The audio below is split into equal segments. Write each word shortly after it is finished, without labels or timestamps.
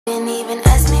Didn't even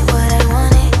ask me what I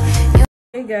wanted.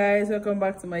 Hey guys, welcome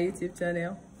back to my YouTube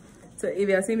channel. So if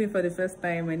you are seeing me for the first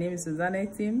time, my name is Susanna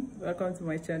Tim. Welcome to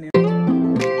my channel.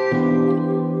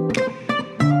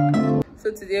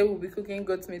 So today we'll be cooking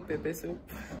goat meat pepper soup.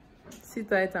 Sit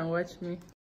tight and watch me.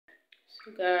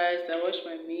 So guys, I washed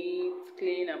my meat,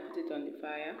 clean and put it on the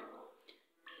fire.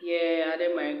 Yeah, I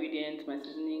added my ingredients, my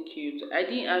seasoning cubes. I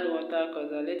didn't add water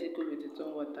because I let it cook with its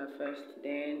own water first.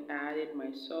 Then I added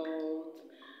my salt.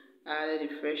 I added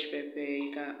the fresh pepper.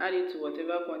 You can add it to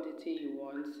whatever quantity you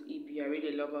want. If you are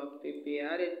really a lover of pepper,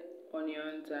 I added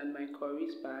onions and my curry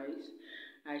spice.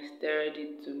 I stirred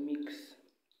it to mix.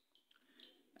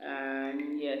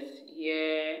 And yes,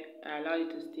 here I allowed it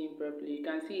to steam properly. You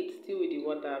can see it's still with the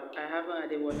water. I haven't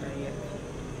added water yet.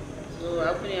 So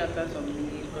I open it after some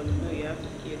minutes because you have to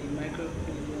kill the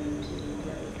microorganisms so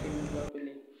they are clean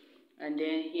properly. And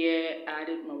then here I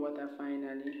added my water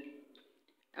finally.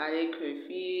 Added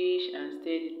crayfish and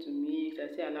stirred it to mix.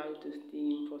 I still allowed it to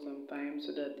steam for some time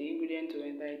so that the ingredients will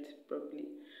enter it properly.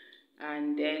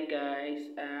 And then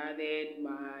guys, I added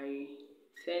my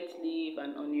scent leaf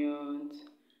and onions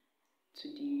to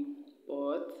the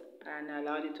pot and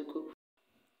allowed it to cook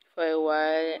for a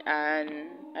while, and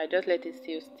I just let it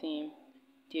still steam.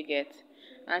 Do you get?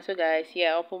 And so guys,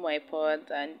 here I opened my pot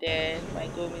and then my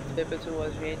goat meat pepper soup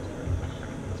was ready.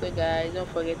 So guys, don't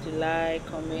forget to like,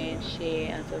 comment,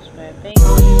 share and subscribe. Thank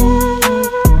you.